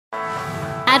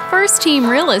First Team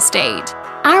Real Estate.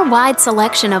 Our wide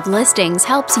selection of listings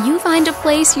helps you find a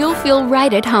place you'll feel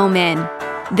right at home in.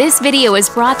 This video is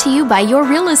brought to you by your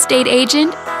real estate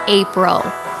agent, April.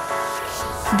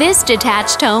 This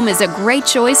detached home is a great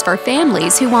choice for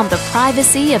families who want the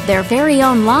privacy of their very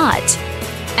own lot.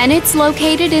 And it's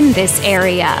located in this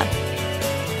area.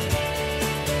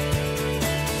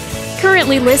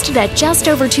 Currently listed at just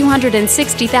over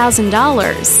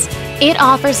 $260,000. It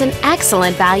offers an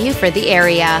excellent value for the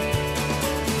area.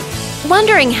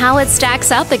 Wondering how it stacks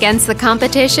up against the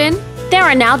competition? There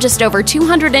are now just over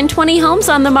 220 homes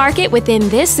on the market within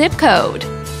this zip code.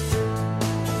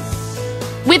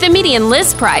 With a median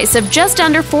list price of just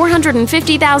under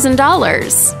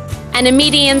 $450,000 and a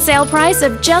median sale price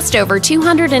of just over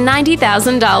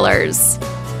 $290,000.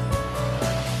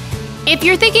 If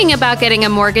you're thinking about getting a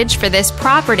mortgage for this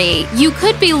property, you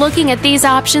could be looking at these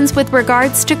options with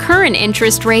regards to current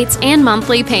interest rates and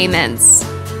monthly payments.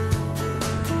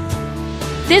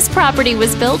 This property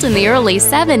was built in the early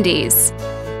 70s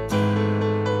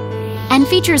and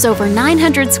features over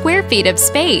 900 square feet of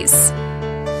space,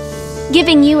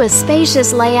 giving you a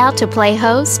spacious layout to play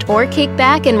host or kick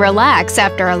back and relax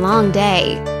after a long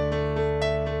day.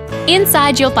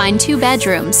 Inside, you'll find 2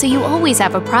 bedrooms, so you always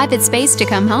have a private space to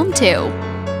come home to,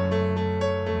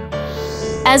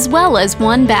 as well as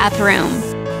 1 bathroom.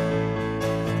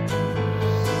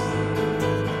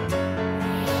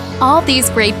 All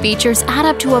these great features add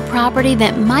up to a property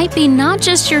that might be not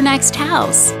just your next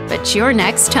house, but your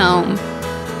next home.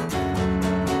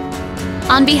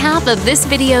 On behalf of this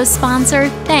video's sponsor,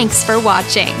 thanks for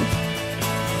watching.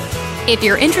 If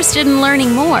you're interested in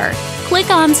learning more, click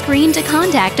on screen to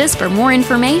contact us for more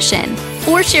information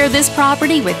or share this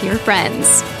property with your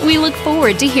friends. We look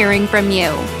forward to hearing from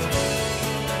you.